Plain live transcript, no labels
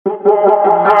Hey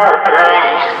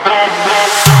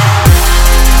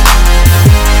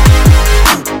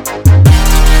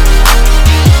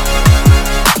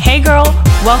girl,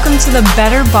 welcome to the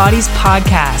Better Bodies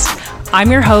podcast.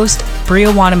 I'm your host,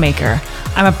 Bria Wanamaker.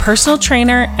 I'm a personal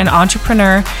trainer and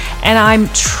entrepreneur, and I'm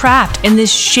trapped in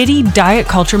this shitty diet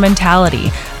culture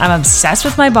mentality. I'm obsessed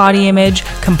with my body image,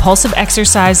 compulsive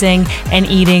exercising, and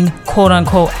eating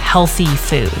quote-unquote healthy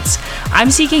foods. I'm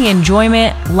seeking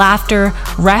enjoyment, laughter,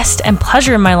 rest, and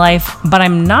pleasure in my life, but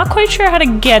I'm not quite sure how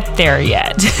to get there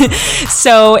yet.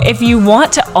 So if you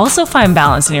want to also find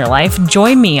balance in your life,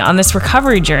 join me on this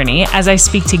recovery journey as I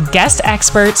speak to guest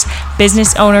experts,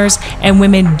 business owners, and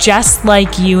women just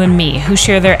like you and me who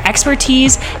share their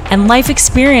expertise and life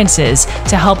experiences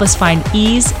to help us find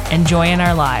ease and joy in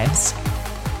our lives.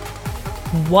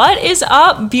 What is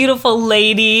up, beautiful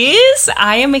ladies?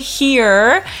 I am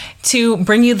here to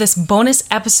bring you this bonus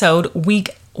episode, week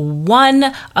 1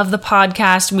 of the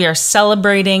podcast. We are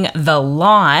celebrating the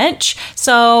launch.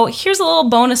 So here's a little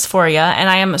bonus for you. And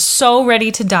I am so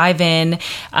ready to dive in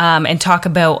and talk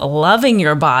about loving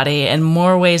your body in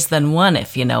more ways than one,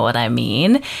 if you know what I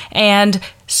mean. And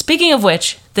speaking of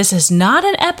which, this is not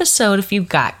an episode if you've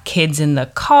got kids in the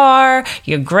car,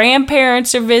 your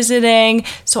grandparents are visiting.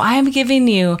 So I am giving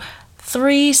you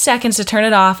 3 seconds to turn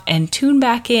it off and tune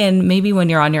back in, maybe when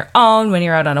you're on your own, when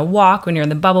you're out on a walk, when you're in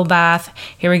the bubble bath.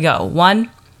 Here we go. 1,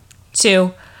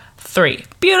 2, 3.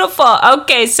 Beautiful.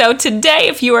 Okay, so today,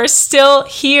 if you are still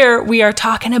here, we are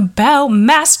talking about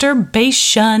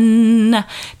masturbation,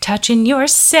 touching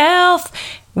yourself.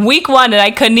 Week 1, and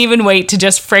I couldn't even wait to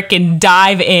just frickin'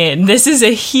 dive in. This is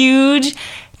a huge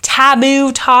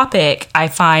taboo topic, I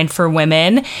find, for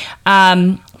women.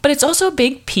 But it's also a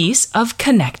big piece of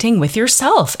connecting with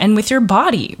yourself and with your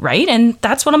body, right? And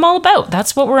that's what I'm all about.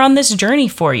 That's what we're on this journey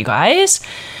for, you guys.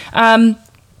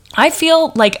 I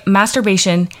feel like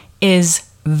masturbation is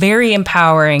very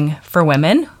empowering for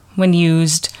women when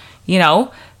used,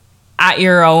 at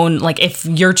your own, like if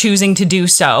you're choosing to do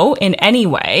so in any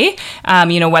way,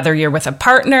 whether you're with a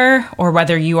partner or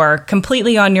whether you are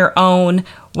completely on your own,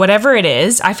 whatever it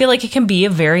is, I feel like it can be a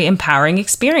very empowering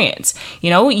experience.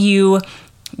 You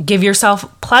give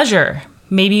yourself pleasure,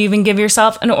 maybe even give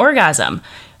yourself an orgasm.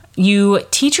 You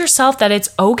teach yourself that it's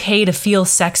okay to feel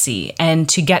sexy and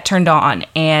to get turned on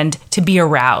and to be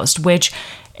aroused, which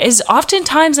is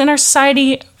oftentimes in our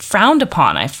society frowned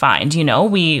upon, I find.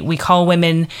 We call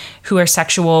women who are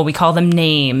sexual, we call them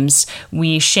names,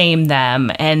 we shame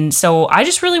them. And so I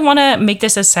just really want to make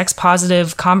this a sex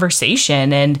positive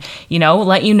conversation and,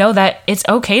 let you know that it's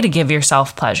okay to give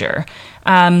yourself pleasure.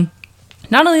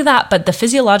 Not only that, but the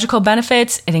physiological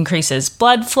benefits, it increases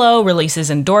blood flow, releases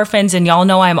endorphins, and y'all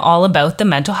know I'm all about the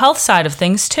mental health side of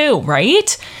things too,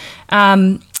 right?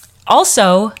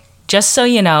 Also, just so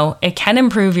you know, it can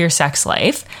improve your sex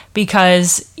life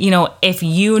because, if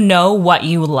you know what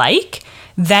you like,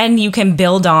 then you can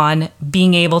build on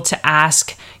being able to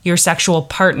ask your sexual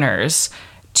partners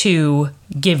to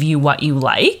give you what you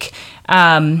like.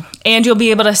 And you'll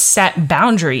be able to set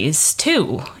boundaries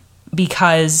too,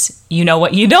 because you know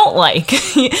what you don't like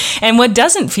and what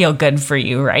doesn't feel good for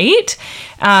you, right?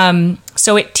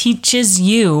 So it teaches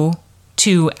you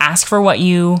to ask for what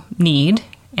you need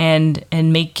and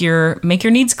make your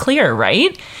needs clear,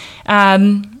 right?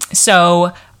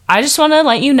 So I just want to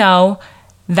let you know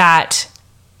that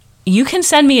you can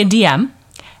send me a DM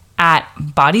at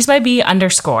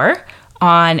bodiesbyb_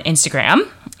 on Instagram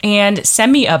and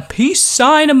send me a peace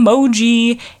sign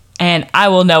emoji, and I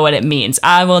will know what it means.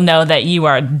 I will know that you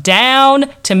are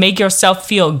down to make yourself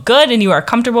feel good and you are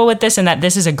comfortable with this and that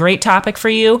this is a great topic for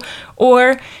you.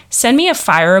 Or send me a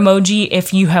fire emoji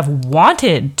if you have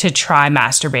wanted to try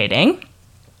masturbating,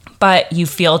 but you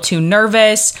feel too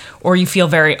nervous, or you feel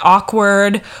very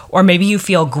awkward, or maybe you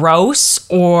feel gross,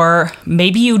 or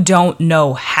maybe you don't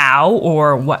know how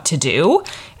or what to do.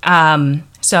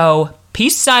 So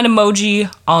peace sign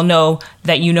emoji, I'll know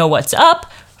that you know what's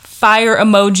up. Fire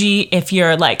emoji if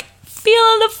you're like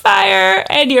feeling the fire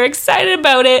and you're excited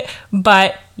about it,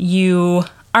 but you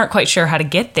aren't quite sure how to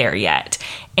get there yet.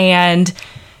 And,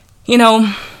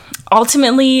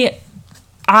 ultimately,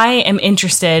 I am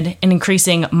interested in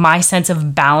increasing my sense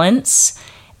of balance,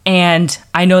 and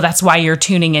I know that's why you're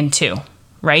tuning in too,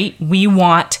 right? We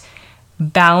want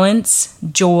balance,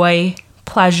 joy,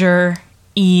 pleasure,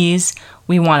 ease.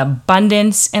 We want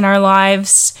abundance in our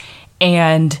lives,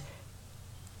 and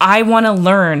I want to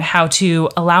learn how to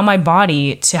allow my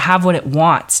body to have what it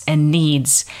wants and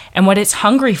needs and what it's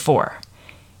hungry for.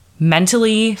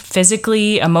 Mentally,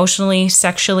 physically, emotionally,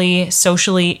 sexually,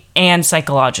 socially, and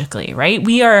psychologically, right?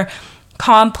 We are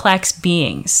complex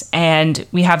beings, and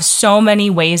we have so many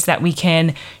ways that we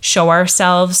can show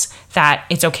ourselves that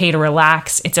it's okay to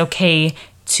relax, it's okay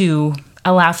to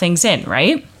allow things in,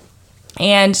 right?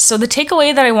 And so the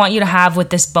takeaway that I want you to have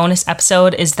with this bonus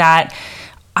episode is that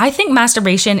I think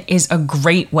masturbation is a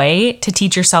great way to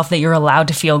teach yourself that you're allowed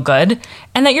to feel good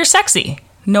and that you're sexy,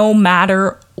 no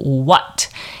matter what.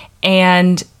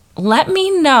 And let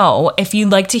me know if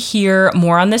you'd like to hear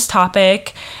more on this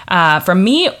topic from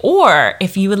me, or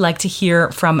if you would like to hear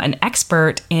from an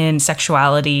expert in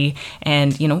sexuality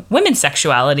and, women's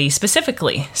sexuality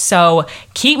specifically. So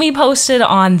keep me posted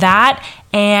on that,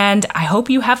 and I hope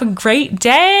you have a great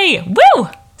day. Woo!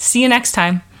 See you next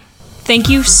time. Thank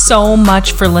you so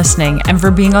much for listening and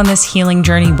for being on this healing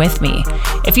journey with me.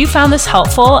 If you found this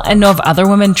helpful and know of other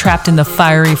women trapped in the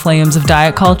fiery flames of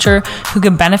diet culture who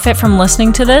could benefit from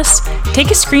listening to this, take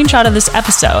a screenshot of this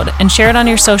episode and share it on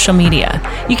your social media.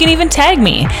 You can even tag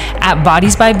me at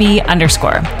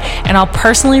bodiesbyb_, and I'll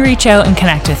personally reach out and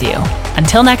connect with you.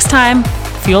 Until next time,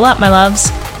 fuel up, my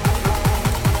loves.